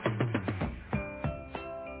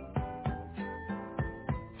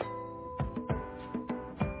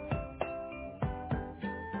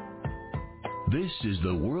This is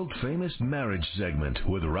the world-famous marriage segment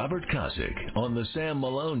with Robert Kosick on the Sam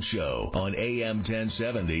Malone Show on AM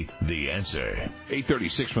 1070, The Answer.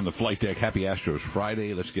 8:36 from the flight deck. Happy Astros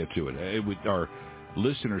Friday. Let's get to it. Our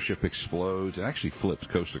listenership explodes and actually flips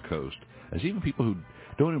coast to coast, as even people who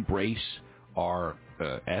don't embrace our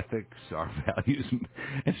ethics, our values,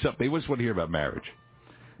 and stuff, they just want to hear about marriage,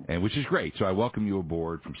 and which is great. So I welcome you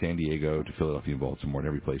aboard from San Diego to Philadelphia and Baltimore and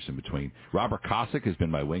every place in between. Robert Kosick has been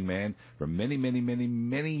my wingman for many, many, many,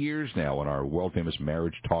 many years now on our world-famous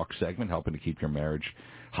marriage talk segment, helping to keep your marriage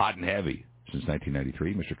hot and heavy since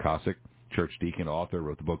 1993. Mr. Kosick, church deacon, author,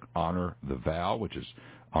 wrote the book Honor the Vow, which is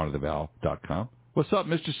honorthevow.com. What's up,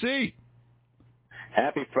 Mr. C?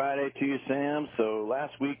 Happy Friday to you, Sam. So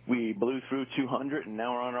last week we blew through 200, and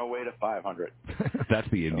now we're on our way to 500. That's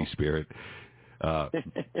the indie spirit.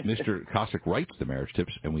 Mr. Kosick writes the marriage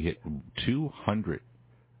tips, and we hit 200.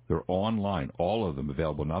 They're online, all of them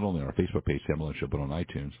available not only on our Facebook page, Sam Malone Show, but on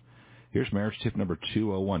iTunes. Here's marriage tip number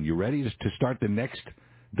 201. You ready to start the next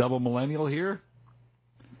double millennial here?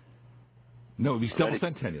 No, it'd be double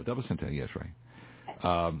centennial. Double centennial, yes,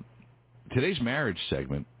 right. Today's marriage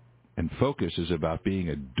segment and focus is about being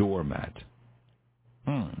a doormat.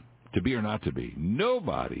 To be or not to be.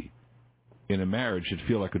 Nobody in a marriage should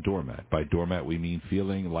feel like a doormat. By doormat, we mean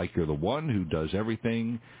feeling like you're the one who does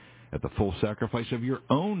everything at the full sacrifice of your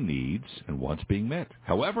own needs and wants being met.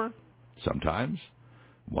 However, sometimes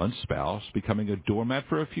one spouse becoming a doormat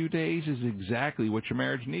for a few days is exactly what your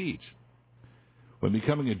marriage needs. When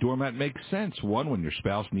becoming a doormat makes sense, one, when your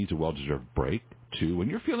spouse needs a well-deserved break. Two, when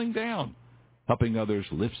you're feeling down, helping others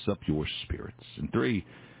lifts up your spirits. And three,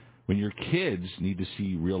 when your kids need to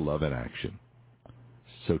see real love in action.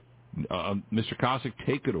 So, Mr. Kosick,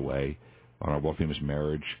 take it away on our world-famous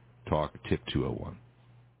marriage talk tip 201.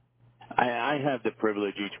 I have the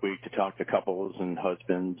privilege each week to talk to couples and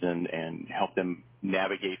husbands and help them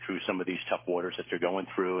navigate through some of these tough waters that they're going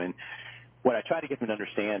through. And what I try to get them to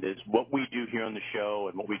understand is what we do here on the show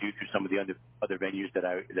and what we do through some of the other venues that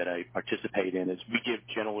I participate in is we give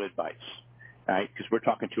general advice, right? Because we're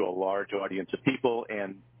talking to a large audience of people,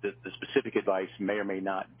 and the specific advice may or may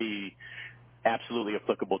not be absolutely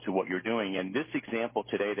applicable to what you're doing. And this example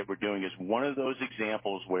today that we're doing is one of those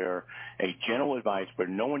examples where a general advice where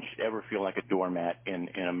no one should ever feel like a doormat in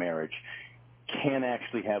a marriage can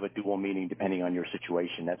actually have a dual meaning depending on your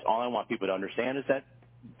situation. That's all I want people to understand is that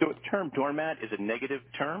the term doormat is a negative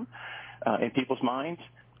term in people's minds,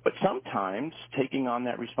 but sometimes taking on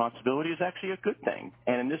that responsibility is actually a good thing.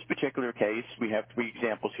 And in this particular case, we have three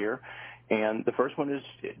examples here. And the first one is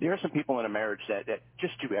there are some people in a marriage that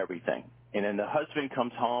just do everything. And then the husband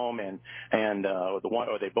comes home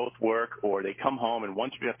or they both work, or they come home and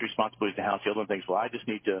one's got the responsibilities of the house, the other one thinks, well, I just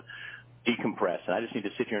need to decompress and I just need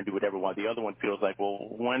to sit here and do whatever, while the other one feels like, well,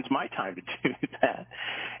 when's my time to do that?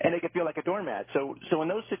 And they can feel like a doormat. So in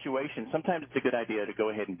those situations, sometimes it's a good idea to go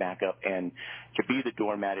ahead and back up and to be the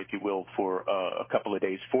doormat, if you will, for a couple of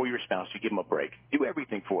days for your spouse, to give them a break. Do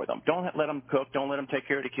everything for them. Don't let them cook. Don't let them take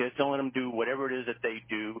care of the kids. Don't let them do whatever it is that they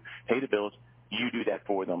do, pay the bills. You do that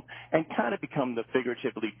for them and kind of become the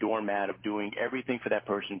figuratively doormat of doing everything for that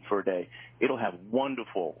person for a day. It'll have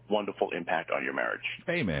wonderful, wonderful impact on your marriage.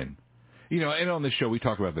 Amen. You know, and on this show we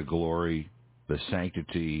talk about the glory, the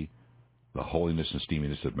sanctity, the holiness and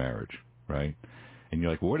steaminess of marriage, right? And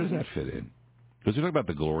you're like, well, where does that fit in? Because we talk about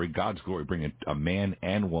the glory, God's glory, bringing a man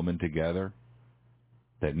and woman together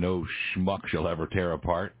that no schmuck shall ever tear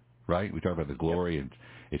apart, right? We talk about the glory and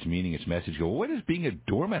its meaning, its message. Go, well, what does being a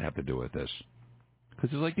doormat have to do with this?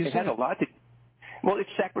 Because it's like you said, it has a lot to. Well, it's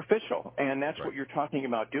sacrificial, and that's what you're talking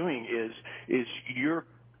about doing. Is you're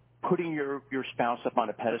putting your spouse up on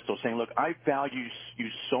a pedestal, saying, "Look, I value you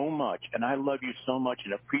so much, and I love you so much,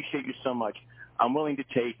 and appreciate you so much. I'm willing to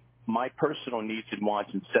take my personal needs and wants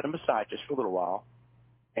and set them aside just for a little while,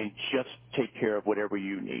 and just take care of whatever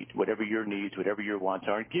you need, whatever your needs, whatever your wants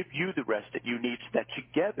are, and give you the rest that you need so that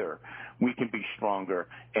together we can be stronger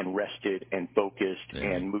and rested and focused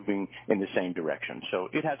and moving in the same direction." So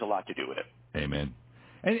it has a lot to do with it. Amen.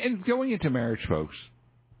 And going into marriage, folks,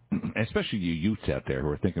 especially you youths out there who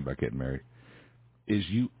are thinking about getting married, is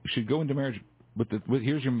you should go into marriage with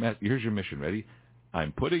here's your mission. Ready?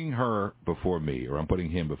 I'm putting her before me, or I'm putting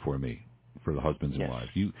him before me, for the husbands and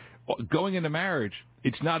wives. You going into marriage,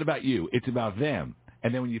 it's not about you, it's about them.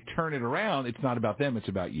 And then when you turn it around, it's not about them, it's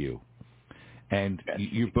about you. And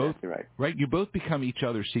you're both right. You both become each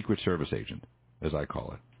other's Secret Service agent, as I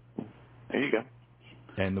call it. There you go.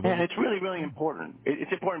 And it's really, really important.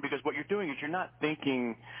 It's important because what you're doing is you're not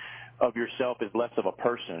thinking of yourself as less of a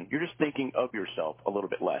person. You're just thinking of yourself a little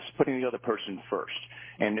bit less, putting the other person first.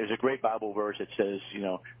 And there's a great Bible verse that says,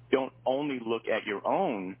 don't only look at your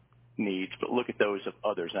own needs, but look at those of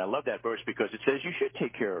others. And I love that verse because it says you should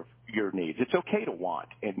take care of your needs. It's okay to want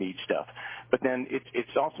and need stuff, but then it's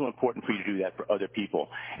also important for you to do that for other people.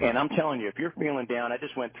 And I'm telling you, if you're feeling down, I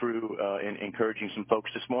just went through encouraging some folks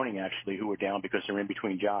this morning actually who were down because they're in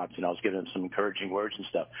between jobs, and I was giving them some encouraging words and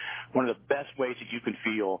stuff. One of the best ways that you can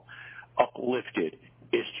feel uplifted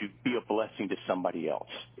is to be a blessing to somebody else.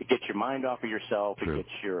 It gets your mind off of yourself. True. It gets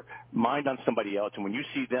your mind on somebody else. And when you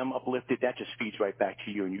see them uplifted, that just feeds right back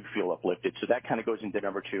to you and you feel uplifted. So that kind of goes into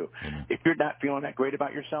number 2. Mm-hmm. If you're not feeling that great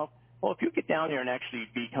about yourself, well, if you get down there and actually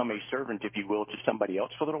become a servant, if you will, to somebody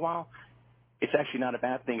else for a little while, it's actually not a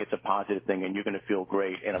bad thing. It's a positive thing, and you're going to feel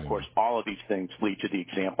great. And, of course, all of these things lead to the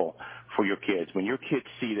example for your kids. When your kids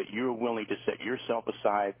see that you're willing to set yourself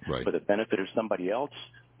aside for the benefit of somebody else,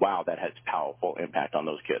 wow, that has powerful impact on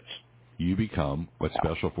those kids. You become what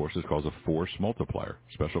Special Forces calls a force multiplier.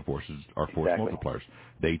 Special Forces are force multipliers.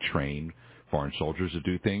 They train foreign soldiers to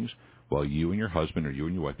do things, while you and your husband or you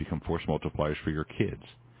and your wife become force multipliers for your kids.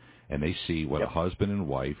 And they see what a husband and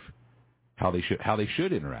wife, how they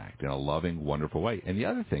should interact in a loving, wonderful way. And the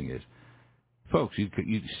other thing is, folks,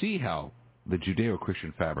 you see how the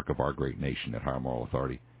Judeo-Christian fabric of our great nation at Higher Moral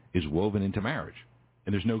Authority is woven into marriage,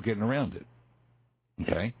 and there's no getting around it.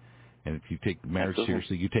 Okay? And if you take marriage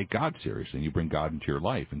seriously, you take God seriously, and you bring God into your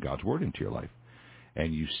life and God's Word into your life.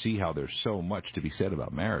 And you see how there's so much to be said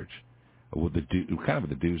about marriage, with the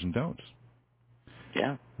do's and don'ts.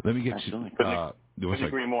 Yeah. Let me get absolutely. to... Couldn't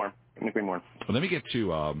agree more. Well, let me get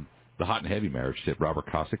to the hot and heavy marriage tip. Robert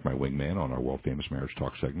Kosick, my wingman on our world-famous marriage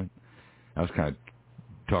talk segment. I was kind of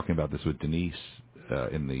talking about this with Denise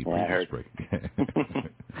in the previous break.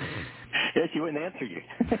 Yes, she wouldn't answer you.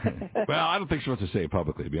 Well, I don't think she wants to say it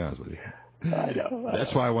publicly, to be honest with you. I know.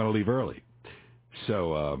 That's why I want to leave early.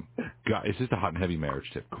 So, guys, this is the hot and heavy marriage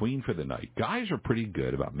tip. Queen for the night. Guys are pretty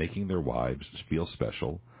good about making their wives feel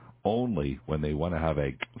special only when they want to have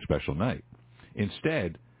a special night.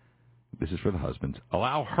 Instead, this is for the husbands,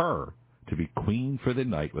 allow her to be queen for the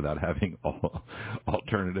night without having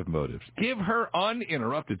alternative motives. Give her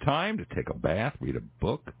uninterrupted time to take a bath, read a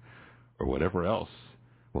book, or whatever else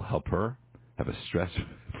will help her have a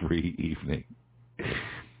stress-free evening.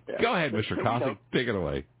 Yeah. Go ahead, Mr. Kosick. Take it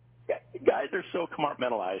away. Guys are so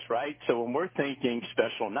compartmentalized, right? So when we're thinking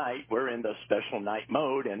special night, we're in the special night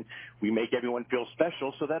mode, and we make everyone feel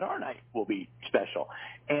special so that our night will be special.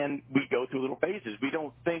 And we go through little phases. We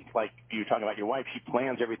don't think like you're talking about your wife. She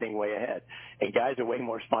plans everything way ahead. And guys are way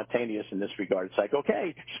more spontaneous in this regard. It's like,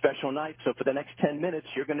 okay, special night, so for the next 10 minutes,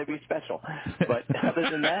 you're going to be special. But other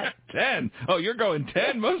than that... 10? Oh, you're going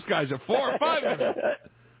 10? Most guys are 4 or 5 minutes.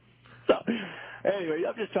 So... Anyway,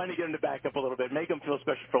 I'm just trying to get them to back up a little bit, make them feel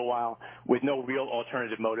special for a while with no real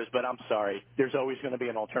alternative motives. But I'm sorry, there's always going to be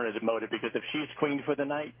an alternative motive, because if she's queen for the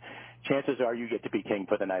night, chances are you get to be king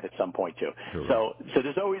for the night at some point too. Sure. So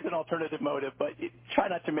there's always an alternative motive, but try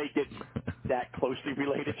not to make it that closely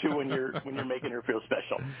related to when you're making her feel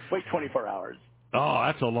special. Wait 24 hours. Oh,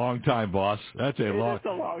 that's a long time, boss. That's a long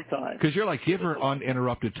time. Because you're like, give her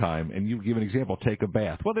uninterrupted time, and you give an example, take a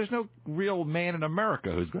bath. Well, there's no real man in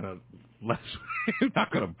America who's going to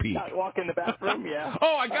not going to pee. Not walk in the bathroom, yeah.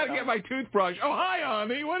 Oh, I got to get my toothbrush. Oh, hi,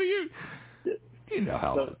 honey. What are you? You know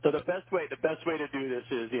how. So the best way to do this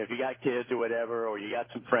is, if you got kids or whatever, or you got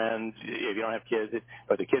some friends, if you don't have kids,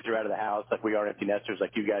 or the kids are out of the house like we are, empty nesters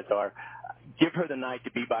like you guys are, give her the night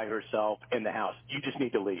to be by herself in the house. You just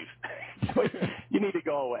need to leave. You need to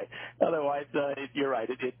go away. Otherwise, you're right.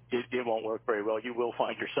 It won't work very well. You will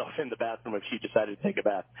find yourself in the bathroom if she decided to take a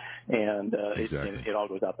bath, and it all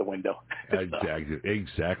goes out the window.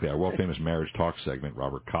 Exactly. Our world-famous marriage talk segment,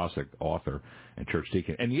 Robert Kosick, author and church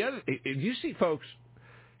deacon. And the other, you see, folks,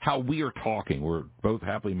 how we are talking. We're both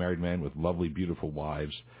happily married men with lovely, beautiful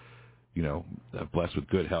wives, blessed with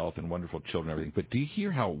good health and wonderful children and everything. But do you hear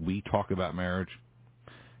how we talk about marriage?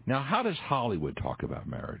 Now, how does Hollywood talk about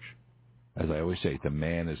marriage? As I always say, the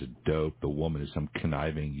man is a dope, the woman is some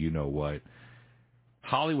conniving you-know-what.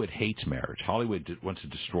 Hollywood hates marriage. Hollywood wants to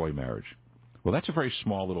destroy marriage. Well, that's a very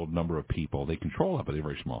small little number of people. They control it, but they're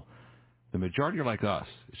very small. The majority are like us.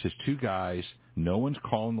 It's just two guys. No one's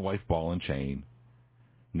calling the wife ball and chain.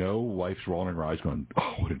 No wife's rolling her eyes going,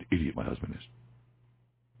 oh, what an idiot my husband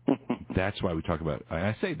is. That's why we talk about, and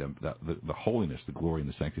I say the holiness, the glory, and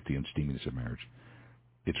the sanctity and steaminess of marriage.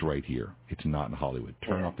 It's right here. It's not in Hollywood.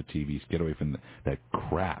 Turn off the TVs. Get away from that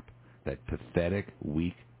crap, that pathetic,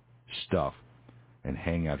 weak stuff, and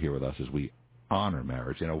hang out here with us as we honor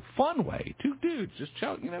marriage in a fun way. Two dudes just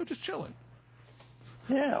chilling.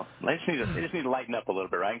 Yeah, they just need to lighten up a little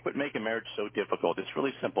bit, right? And quit making marriage so difficult. It's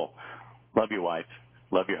really simple. Love your wife,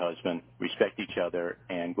 love your husband, respect each other,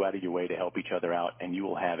 and go out of your way to help each other out, and you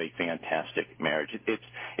will have a fantastic marriage.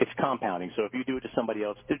 It's compounding. So if you do it to somebody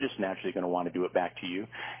else, they're just naturally going to want to do it back to you.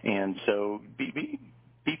 And so be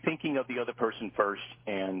thinking of the other person first,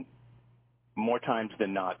 and more times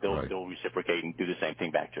than not, they'll reciprocate and do the same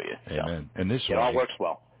thing back to you. Amen. And this way, it all works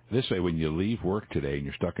well. This way, when you leave work today and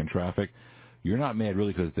you're stuck in traffic, you're not mad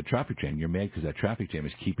really because it's the traffic jam. You're mad because that traffic jam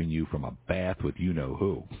is keeping you from a bath with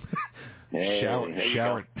you-know-who.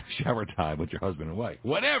 Shower time with your husband and wife.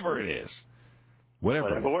 Whatever it is.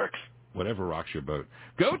 Whatever works. Whatever rocks your boat.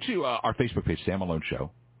 Go to our Facebook page, Sam Malone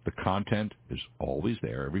Show. The content is always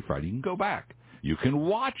there every Friday. You can go back. You can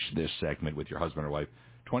watch this segment with your husband or wife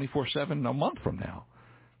 24/7 a month from now.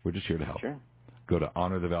 We're just here to help. Sure. Go to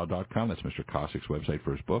honorthevow.com. That's Mr. Kosik's website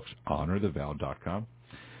for his books, honorthevow.com.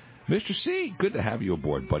 Mr. C, good to have you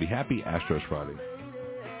aboard, buddy. Happy Astros Friday.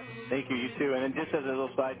 Thank you, you too. And then just as a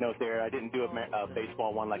little side note there, I didn't do a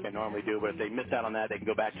baseball one like I normally do, but if they miss out on that, they can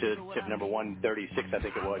go back to tip number 136, I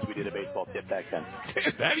think it was. We did a baseball tip back then.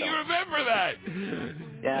 How do you remember that?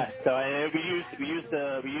 Yeah, so we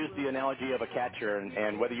used the analogy of a catcher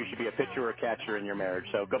and whether you should be a pitcher or a catcher in your marriage.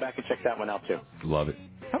 So go back and check that one out too. Love it.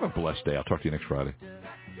 Have a blessed day. I'll talk to you next Friday.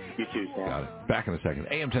 You too, Sam. Got it. Back in a second.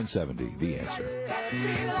 AM 1070, The Answer.